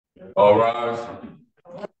All rise.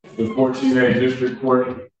 The 14A District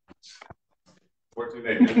Court,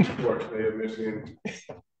 14A District Court, State of Michigan,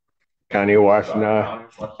 County of Washington.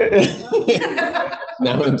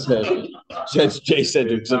 Now in session. Judge J.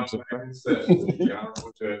 Cedric Simpson. The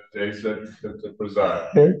Honorable Judge J. Cedric Simpson preside.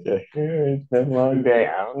 Okay, it's been a long day.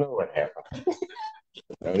 I don't know what happened.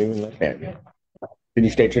 Don't even let that happen. Can you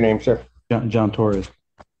state your name, sir? John Torres.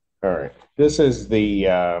 All right. This is the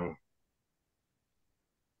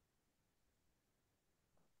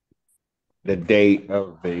date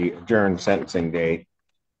of the adjourned sentencing date.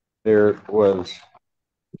 There was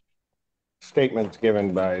statements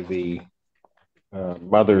given by the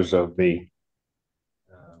mothers of the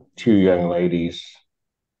two young ladies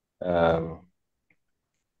to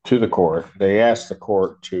the court. They asked the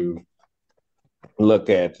court to look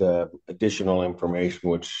at additional information,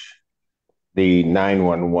 which the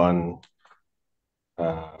 911,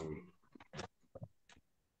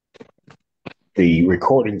 the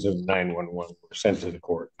recordings of 911 were sent to the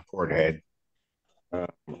court. The court had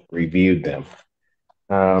reviewed them.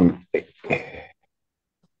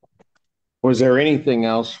 Was there anything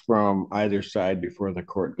else from either side before the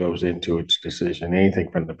court goes into its decision?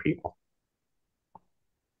 Anything from the people?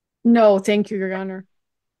 No, thank you, Your Honor.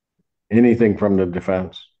 Anything from the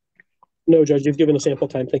defense? No, Judge, you've given us ample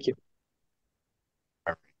time. Thank you.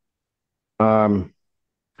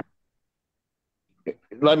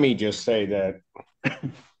 Let me just say that,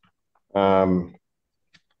 and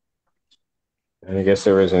I guess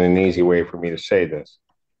there isn't an easy way for me to say this.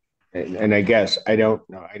 And I guess, I don't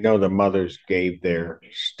know. I know the mothers gave their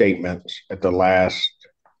statements at the last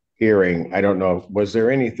hearing. I don't know. Was there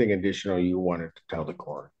anything additional you wanted to tell the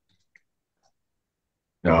court?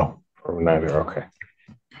 No, from neither. Okay.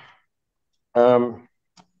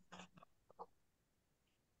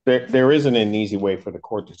 There isn't an easy way for the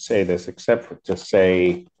court to say this, except for to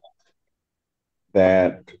say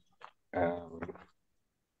that, well,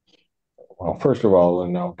 first of all,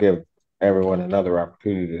 and I'll give everyone another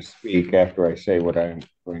opportunity to speak after I say what I'm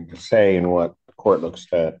going to say and what the court looks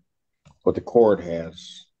at, what the court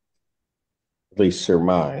has at least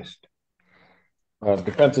surmised. The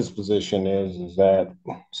defense's position is that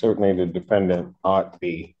certainly the defendant ought to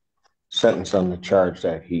be sentenced on the charge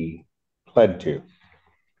that he pled to.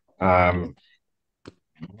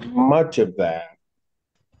 Much of that,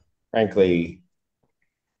 frankly,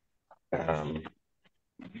 I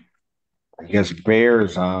guess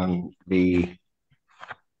bears on the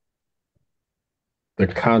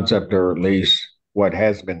concept, or at least what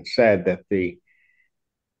has been said, that the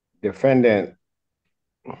defendant,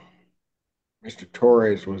 Mr.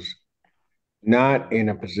 Torres, was not in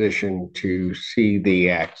a position to see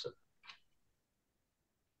the accident.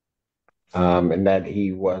 And that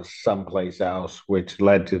he was someplace else, which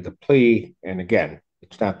led to the plea. And again,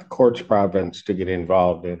 it's not the court's province to get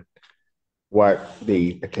involved in what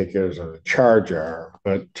the particulars of the charge are,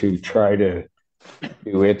 but to try to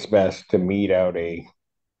do its best to mete out a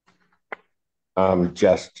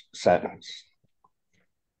just sentence.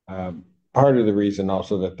 Part of the reason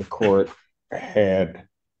also that the court had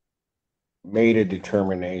made a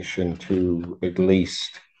determination to at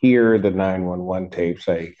least hear the 911 tapes.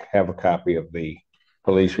 I have a copy of the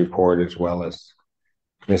police report as well as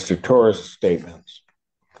Mr. Torres' statements.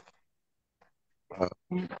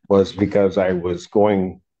 Was because I was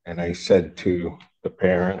going, and I said to the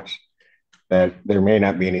parents that there may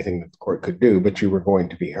not be anything that the court could do, but you were going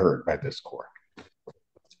to be heard by this court.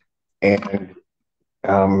 And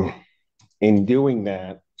in doing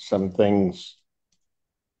that, some things,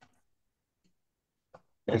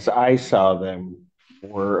 as I saw them,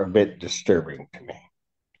 were a bit disturbing to me.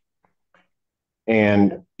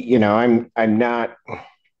 And, you know, I'm not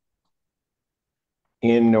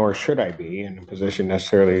in, nor should I be, in a position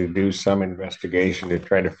necessarily to do some investigation to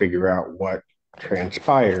try to figure out what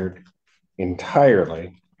transpired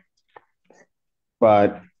entirely.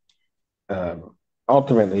 But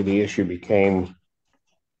ultimately, the issue became,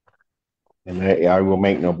 and I will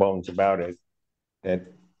make no bones about it, that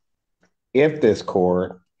if this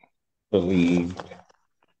court believed,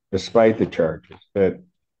 despite the charges, that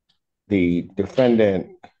the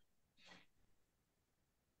defendant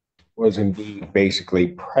was indeed basically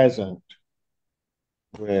present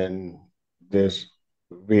when the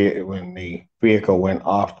vehicle went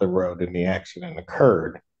off the road and the accident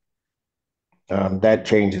occurred, that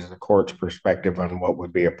changes the court's perspective on what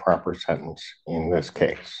would be a proper sentence in this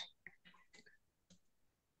case.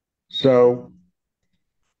 So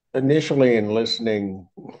initially, in listening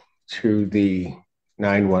to the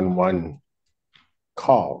 911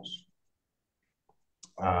 calls,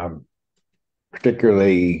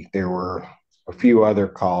 particularly there were a few other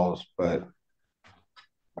calls, but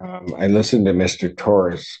I listened to Mr.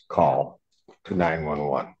 Torres' call to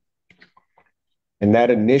 911. And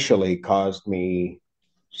that initially caused me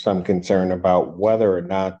some concern about whether or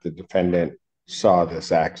not the defendant saw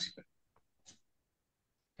this accident.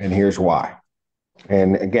 And here's why.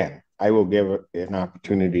 And again, I will give an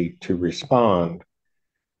opportunity to respond,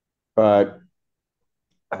 but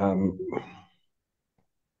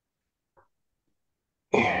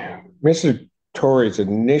Mr. Torres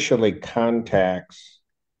initially contacts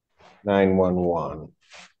 911,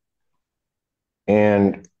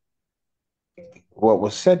 and what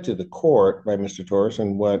was said to the court by Mr. Torres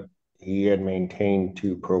and what he had maintained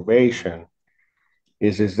to probation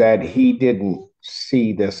is that he didn't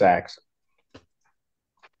see this accident.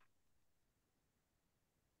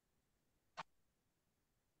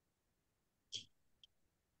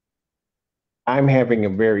 I'm having a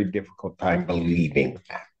very difficult time believing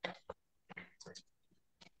that.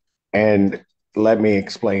 And let me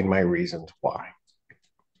explain my reasons why.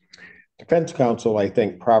 Defense counsel, I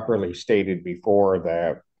think, properly stated before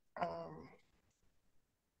that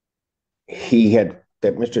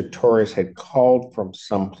that Mr. Torres had called from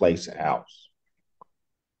someplace else.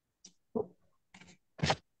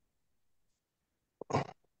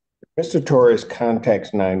 Mr. Torres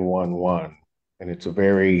contacts 911, and it's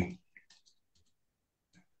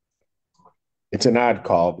an odd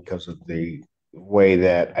call because of the way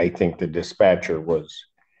that I think the dispatcher was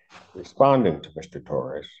responding to Mr.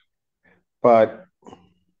 Torres. But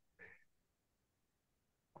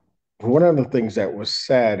one of the things that was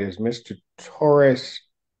said is Mr. Torres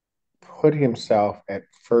put himself at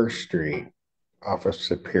First Street off of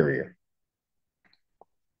Superior.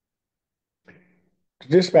 The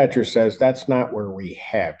dispatcher says that's not where we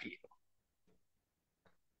have you.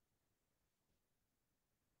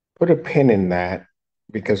 Put a pin in that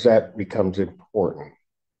because that becomes important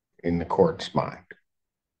in the court's mind.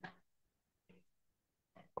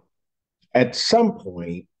 At some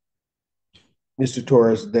point, Mr.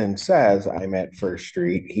 Torres then says, I'm at First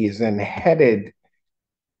Street. He is then headed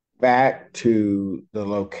back to the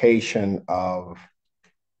location of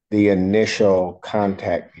the initial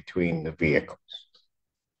contact between the vehicles.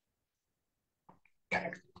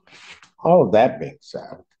 Okay. All of that being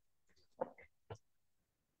said,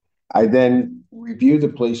 I then review the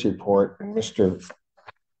police report and Mr.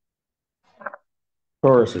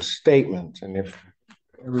 Torres' statements. And if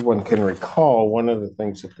everyone can recall, one of the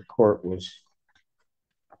things that the court was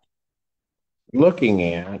looking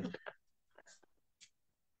at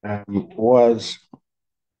was,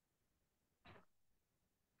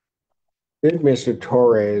 did Mr.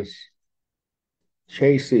 Torres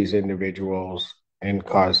chase these individuals and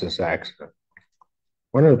cause this accident?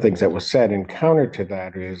 One of the things that was said in counter to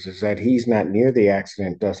that is that he's not near the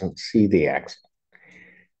accident, doesn't see the accident.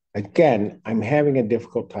 Again, I'm having a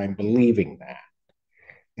difficult time believing that.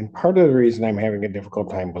 And part of the reason I'm having a difficult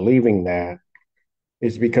time believing that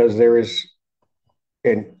is because there is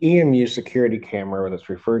an EMU security camera that's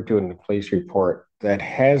referred to in the police report that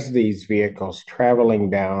has these vehicles traveling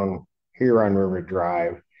down Huron River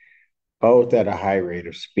Drive, both at a high rate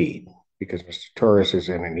of speed, because Mr. Torres is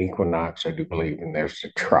in an Equinox, I do believe, and there's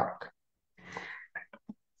a truck.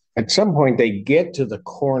 At some point, they get to the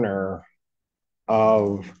corner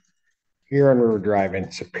of Huron River Drive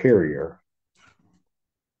and Superior.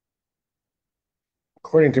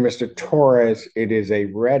 According to Mr. Torres, it is a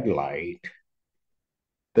red light.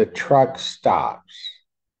 The truck stops.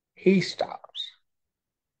 He stops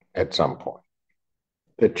at some point.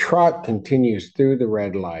 The truck continues through the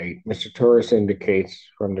red light. Mr. Torres indicates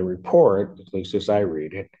from the report, at least as I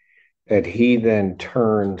read it, that he then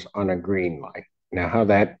turns on a green light. Now, how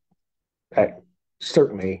that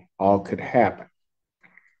certainly all could happen.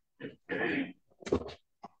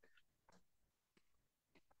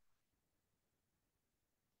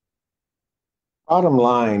 Bottom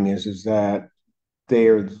line is that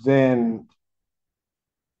they're then,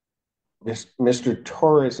 Mr.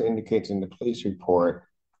 Torres indicates in the police report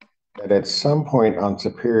that at some point on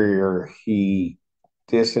Superior, he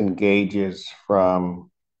disengages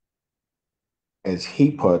from, as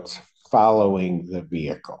he puts, following the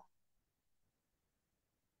vehicle.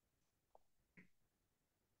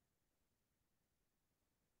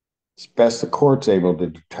 It's best the court's able to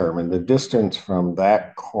determine the distance from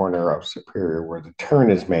that corner of Superior where the turn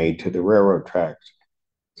is made to the railroad tracks.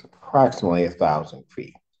 It's approximately 1,000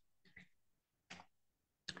 feet.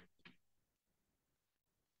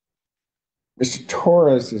 Mr.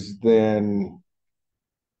 Torres is then,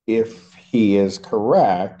 if he is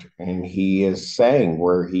correct, and he is saying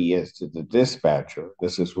where he is to the dispatcher,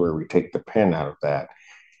 this is where we take the pen out of that,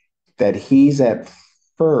 that he's at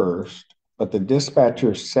first, but the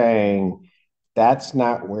dispatcher's saying, that's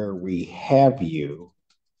not where we have you.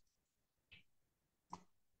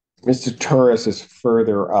 Mr. Torres is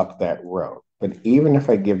further up that road. But even if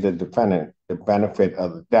I give the defendant the benefit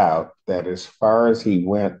of the doubt that as far as he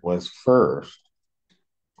went was first,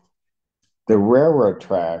 the railroad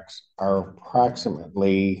tracks are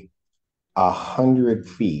approximately 100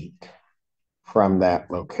 feet from that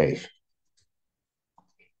location.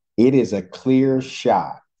 It is a clear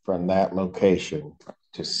shot from that location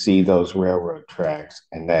to see those railroad tracks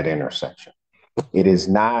and that intersection. It is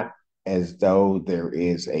not as though there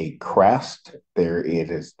is a crest. It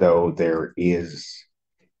is as though there is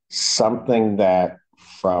something that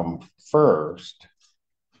from first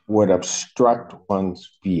would obstruct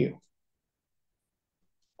one's view.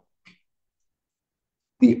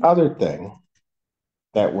 The other thing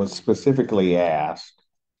that was specifically asked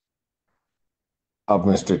of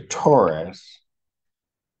Mr. Torres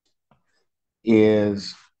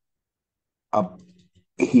is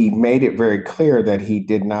he made it very clear that he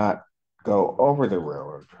did not go over the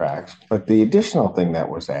railroad tracks, but the additional thing that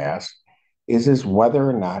was asked is whether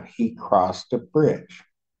or not he crossed a bridge.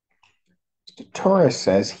 Mr. Torres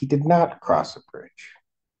says he did not cross a bridge.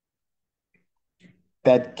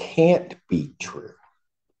 That can't be true.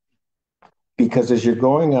 Because as you're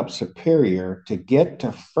going up Superior, to get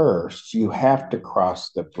to First, you have to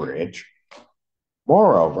cross the bridge.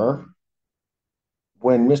 Moreover,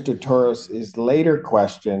 when Mr. Torres is later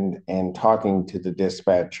questioned and talking to the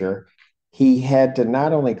dispatcher, he had to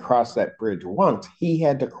not only cross that bridge once, he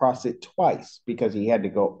had to cross it twice because he had to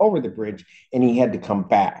go over the bridge and he had to come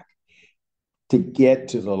back to get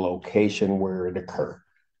to the location where it occurred.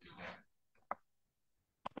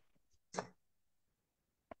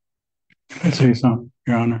 I'd say so,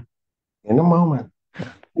 Your Honor. In a moment.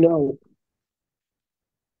 No,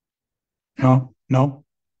 No.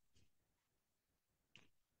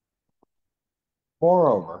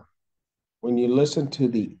 Moreover, when you listen to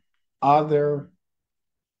the other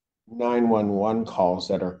 911 calls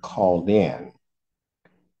that are called in,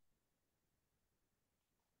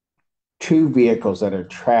 two vehicles that are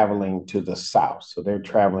traveling to the south, so they're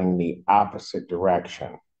traveling the opposite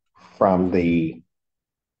direction from the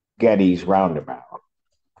Getty's roundabout.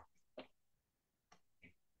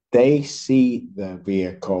 They see the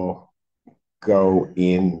vehicle go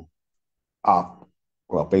in off,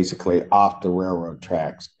 well, basically off the railroad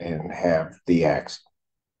tracks and have the accident.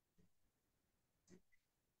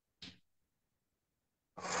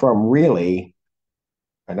 From really,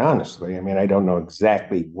 and honestly, I mean, I don't know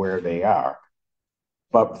exactly where they are,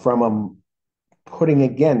 but from putting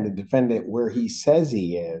again the defendant where he says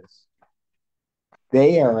he is,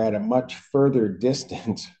 they are at a much further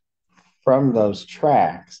distance from those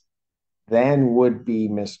tracks than would be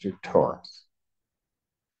Mr. Torres.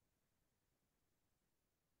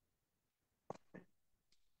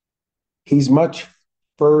 He's much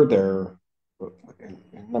further.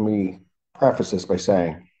 Let me preface this by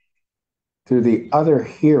saying, through the other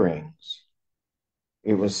hearings,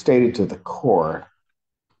 it was stated to the court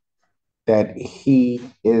that he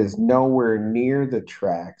is nowhere near the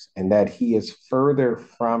tracks and that he is further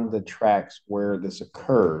from the tracks where this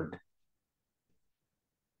occurred.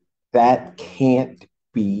 That can't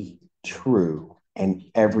be true and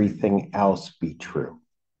everything else be true.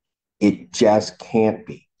 It just can't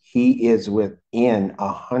be. He is within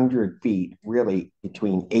 100 feet, really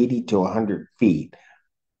between 80 to 100 feet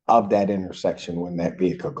of that intersection when that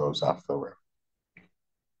vehicle goes off the road.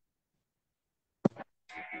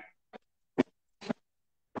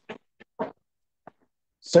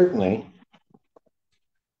 Certainly,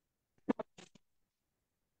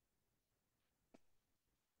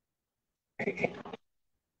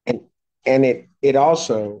 and it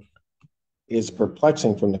also is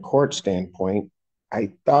perplexing from the court standpoint.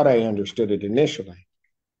 I thought I understood it initially.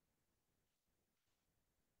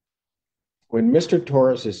 When Mr.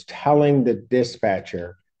 Torres is telling the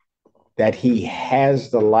dispatcher that he has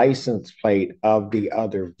the license plate of the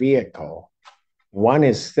other vehicle, one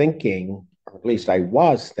is thinking, or at least I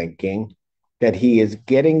was thinking, that he is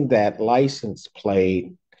getting that license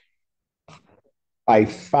plate by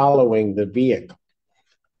following the vehicle.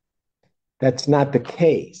 That's not the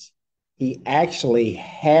case. He actually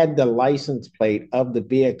had the license plate of the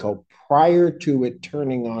vehicle prior to it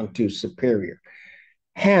turning onto Superior.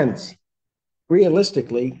 Hence,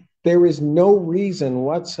 realistically, there is no reason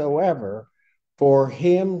whatsoever for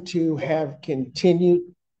him to have continued.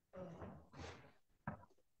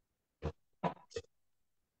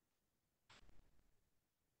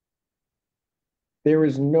 there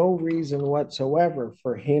is no reason whatsoever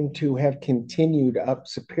for him to have continued up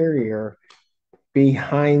Superior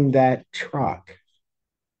behind that truck.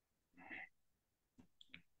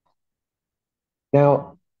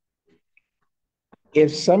 Now,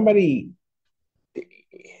 if somebody,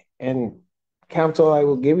 and counsel, I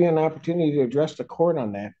will give you an opportunity to address the court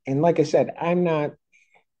on that. And like I said, I'm not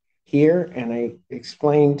here, and I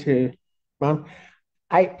explained to Mom,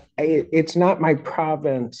 it's not my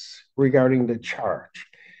province regarding the charge.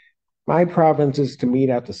 My province is to mete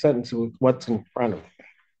out the sentence with what's in front of me.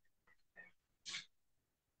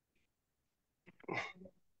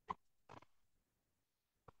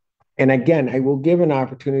 And again, I will give an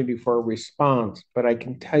opportunity for a response, but I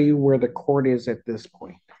can tell you where the court is at this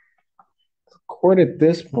point. The court at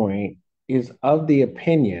this point is of the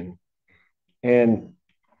opinion, and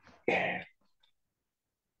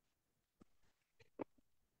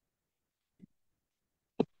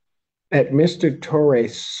that Mr.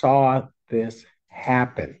 Torres saw this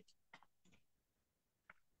happen.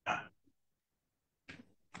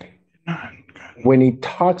 When he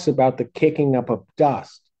talks about the kicking up of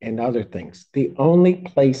dust and other things, the only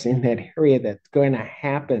place in that area that's going to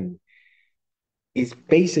happen is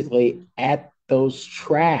basically at those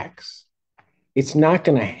tracks. It's not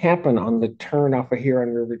going to happen on the turn off of here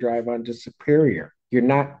on River Drive onto Superior. You're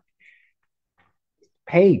not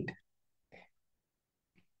paid.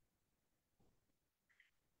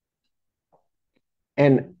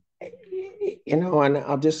 And, you know, and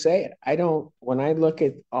I'll just say it. When I look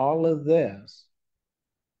at all of this,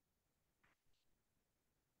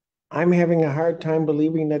 I'm having a hard time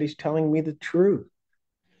believing that he's telling me the truth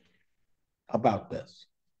about this.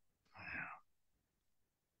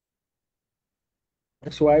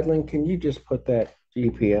 So, Idlin, can you just put that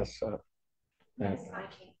GPS up? That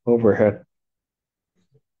overhead.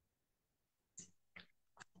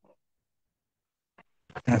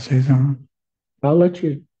 Can I say something? I'll let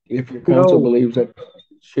you, if your counsel believes that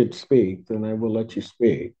should speak, then I will let you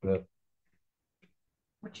speak. But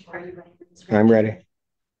Are you ready? I'm ready.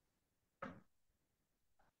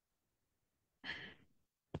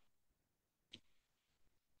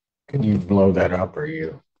 Can you blow that up, or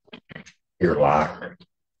you're locked?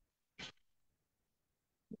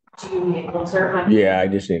 Do you need it closer? Yeah, I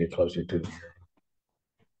just need it closer to the ear.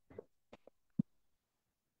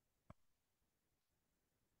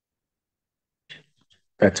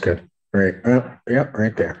 That's good. Right. Yep,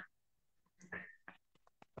 right there.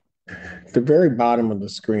 At the very bottom of the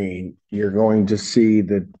screen, you're going to see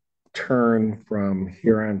the turn from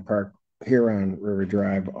Huron River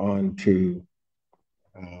Drive onto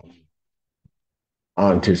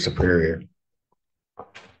Superior.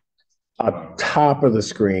 Up top of the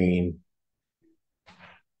screen,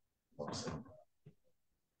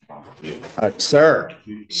 sir,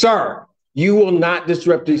 you will not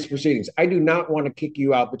disrupt these proceedings. I do not want to kick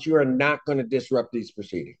you out, but you are not going to disrupt these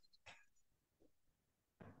proceedings.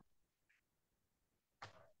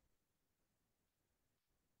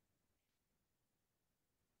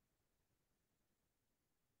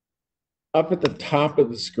 Up at the top of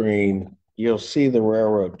the screen, you'll see the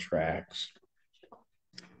railroad tracks.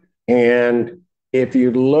 And if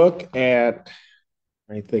you look at,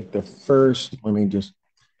 I think the first,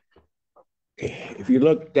 if you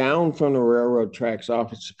look down from the railroad tracks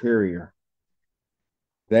off of Superior,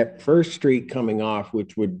 that first street coming off,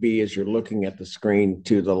 which would be as you're looking at the screen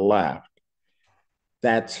to the left,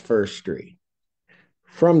 that's First Street.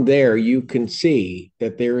 From there, you can see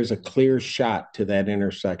that there is a clear shot to that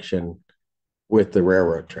intersection with the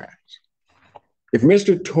railroad tracks. If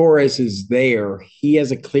Mr. Torres is there, he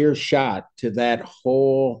has a clear shot to that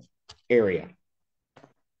whole area.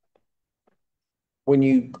 When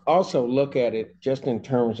you also look at it just in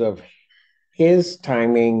terms of his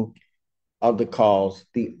timing of the calls,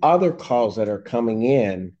 the other calls that are coming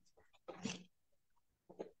in,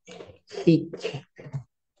 he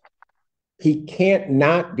can't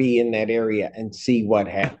not be in that area and see what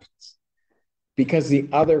happens, because the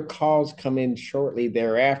other calls come in shortly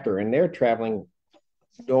thereafter, and they're traveling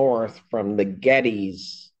north from the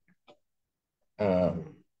Gettys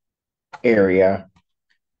area,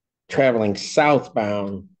 traveling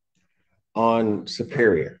southbound on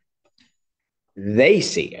Superior. They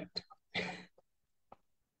see it.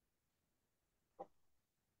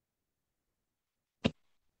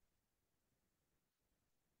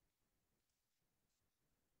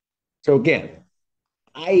 So again,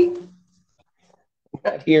 I'm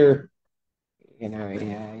not here, you know,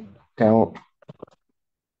 I don't.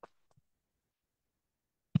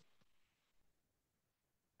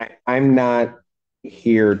 I'm not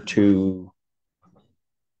here to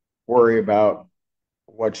worry about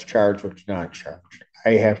what's charged, what's not charged.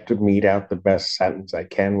 I have to mete out the best sentence I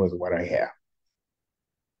can with what I have.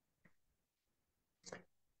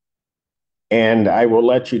 And I will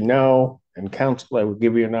let you know, and counsel, I will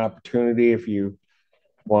give you an opportunity if you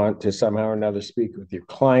want to somehow or another speak with your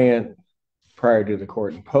client prior to the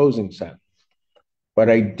court imposing sentence. But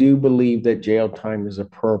I do believe that jail time is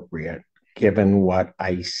appropriate given what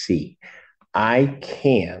I see. I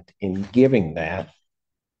can't, in giving that,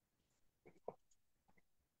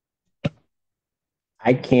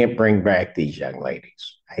 I can't bring back these young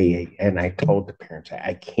ladies. And I told the parents,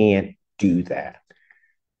 I can't do that.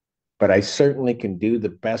 But I certainly can do the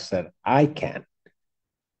best that I can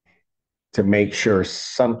to make sure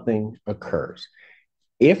something occurs.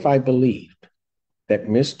 If I believed that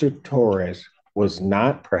Mr. Torres was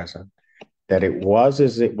not present, that it was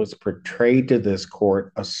as it was portrayed to this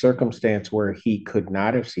court, a circumstance where he could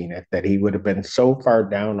not have seen it, that he would have been so far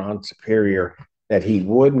down on Superior that he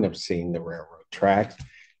wouldn't have seen the railroad tracks,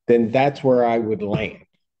 then that's where I would land.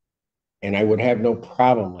 And I would have no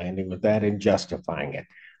problem landing with that and justifying it.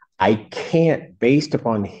 I can't, based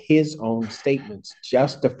upon his own statements,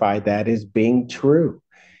 justify that as being true.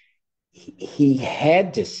 He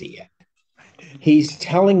had to see it. He's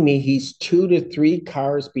telling me he's 2 to 3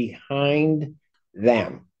 cars behind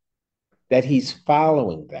them, that he's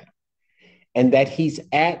following them, and that he's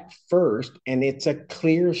at first, and it's a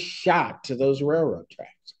clear shot to those railroad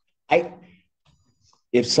tracks.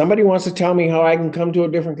 If somebody wants to tell me how I can come to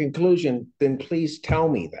a different conclusion, then please tell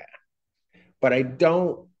me that. But I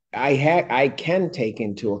can take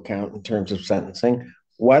into account in terms of sentencing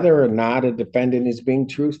whether or not a defendant is being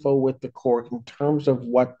truthful with the court in terms of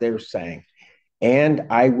what they're saying. And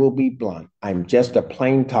I will be blunt. I'm just a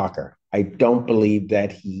plain talker. I don't believe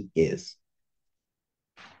that he is.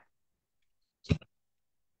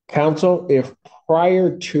 Counsel, if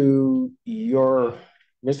prior to your,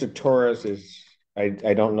 Mr. Torres is,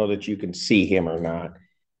 I don't know that you can see him or not.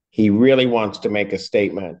 He really wants to make a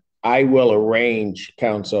statement. I will arrange,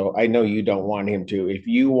 counsel. I know you don't want him to. If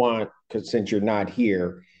you want, because since you're not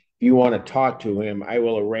here, if you want to talk to him, I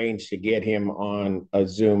will arrange to get him on a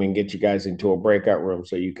Zoom and get you guys into a breakout room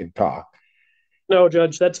so you can talk. No,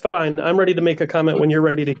 Judge, that's fine. I'm ready to make a comment when you're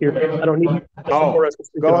ready to hear it. I don't need. Oh,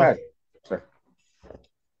 go ahead. Sir.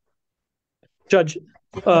 Judge,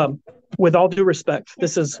 with all due respect,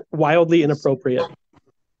 this is wildly inappropriate.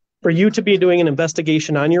 For you to be doing an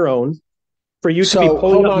investigation on your own, for you to be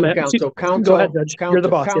pulling up... Counsel. Go ahead, Judge. You're the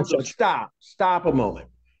boss. Counsel, Yes, Judge. Stop a moment.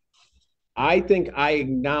 I think I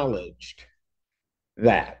acknowledged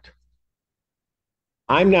that.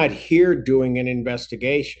 I'm not here doing an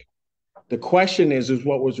investigation. The question is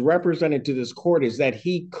what was represented to this court is that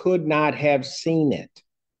he could not have seen it,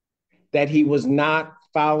 that he was not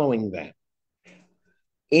following them.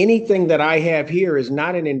 Anything that I have here is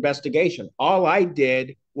not an investigation. All I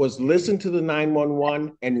did was listen to the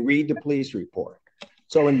 911 and read the police report.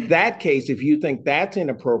 So in that case, if you think that's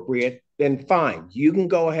inappropriate, then fine. You can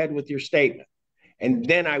go ahead with your statement, and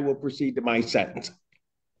then I will proceed to my sentence.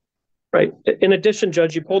 Right. In addition,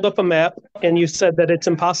 Judge, you pulled up a map and you said that it's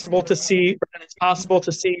impossible to see, and it's possible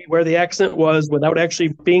to see where the accident was without actually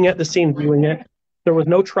being at the scene viewing it. There was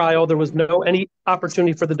no trial. There was no any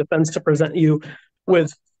opportunity for the defense to present you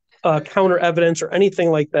with counter evidence or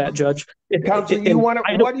anything like that, Judge. Counsel,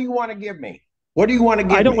 what do you want to give me? What do you want to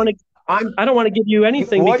give me? I don't want to give you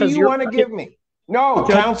anything. What do you want to give me? No,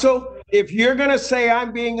 Judge, counsel, if you're going to say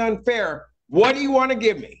I'm being unfair, what do you want to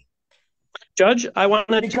give me? Judge, I want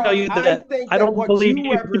to tell you that I don't believe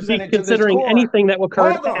you should be considering anything that will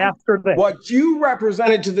occur after that. What you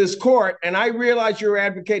represented to this court, and I realize you're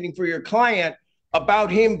advocating for your client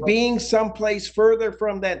about him being someplace further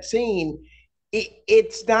from that scene,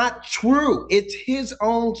 it's not true. It's his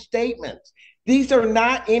own statements. These are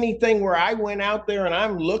not anything where I went out there and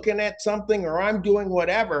I'm looking at something or I'm doing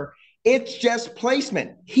whatever. It's just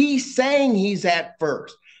placement. He's saying he's at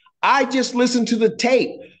first. I just listened to the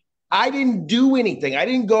tape. I didn't do anything. I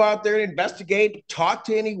didn't go out there and investigate, talk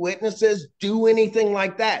to any witnesses, do anything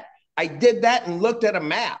like that. I did that and looked at a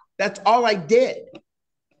map. That's all I did.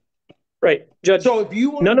 Right, Judge. So if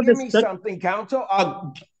you want to give me something, counsel,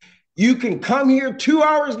 you can come here 2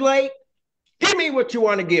 hours late. Give me what you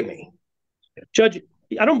want to give me. Judge,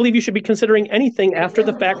 I don't believe you should be considering anything after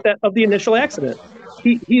the fact of the initial accident.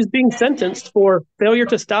 He's being sentenced for failure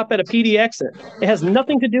to stop at a PD accident. It has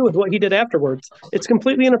nothing to do with what he did afterwards. It's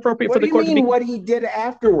completely inappropriate for the court to be... What he did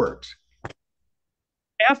afterwards?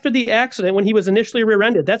 After the accident, when he was initially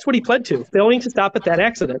rear-ended, that's what he pled to, failing to stop at that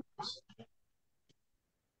accident.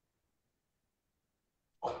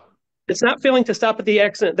 It's not failing to stop at the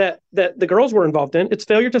accident that the girls were involved in. It's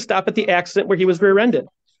failure to stop at the accident where he was rear-ended.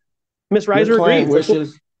 Ms. Reiser Your client agrees.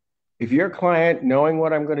 wishes, if your client, knowing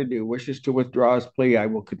what I'm going to do, wishes to withdraw his plea, I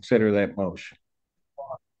will consider that motion.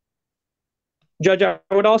 Judge, I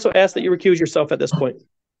would also ask that you recuse yourself at this point.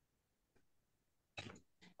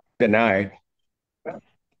 Denied.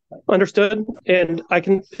 Understood. And I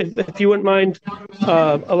can, if you wouldn't mind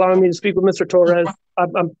allowing me to speak with Mr. Torres,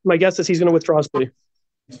 my guess is he's going to withdraw his plea.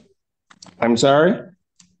 I'm sorry?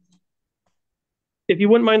 If you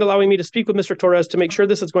wouldn't mind allowing me to speak with Mr. Torres to make sure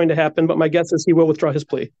this is going to happen, but my guess is he will withdraw his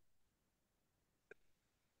plea.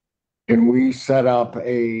 Can we set up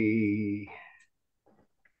a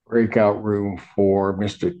breakout room for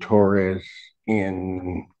Mr. Torres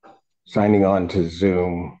in signing on to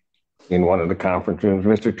Zoom in one of the conference rooms?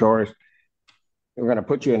 Mr. Torres, we're going to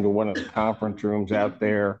put you into one of the conference rooms out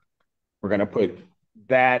there. We're going to put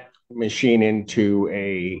that machine into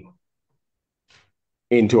a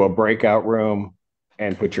breakout room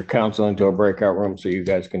and put your counsel into a breakout room so you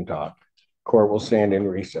guys can talk. Court will stand in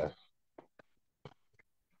recess.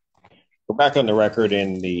 We're back on the record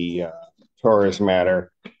in the Torres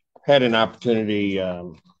matter. Had an opportunity,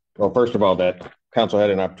 well, first of all, that counsel had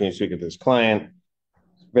an opportunity to speak with his client.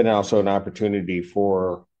 There's been also an opportunity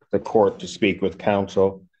for the court to speak with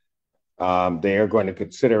counsel. They are going to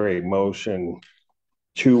consider a motion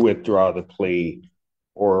to withdraw the plea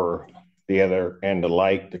or the other and the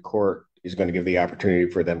like. The court is going to give the opportunity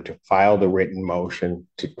for them to file the written motion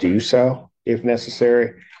to do so if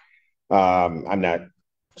necessary. I'm not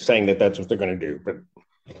saying that that's what they're going to do, but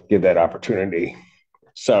give that opportunity.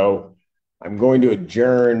 So I'm going to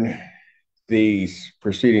adjourn these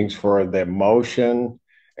proceedings for the motion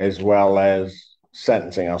as well as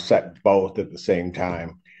sentencing. I'll set both at the same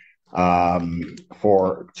time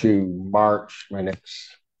to March, my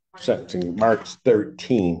next sentencing, March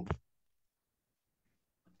 13th.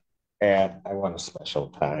 I want a special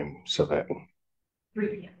time so that 3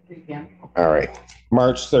 p.m. 3 p.m. All right,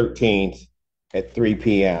 March 13th at 3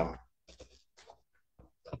 p.m.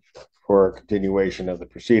 for a continuation of the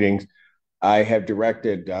proceedings. I have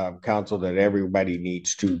directed counsel that everybody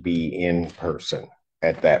needs to be in person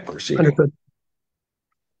at that proceeding. Understood.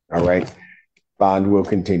 All right, bond will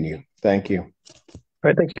continue. Thank you. All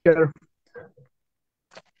right, thank you, Governor.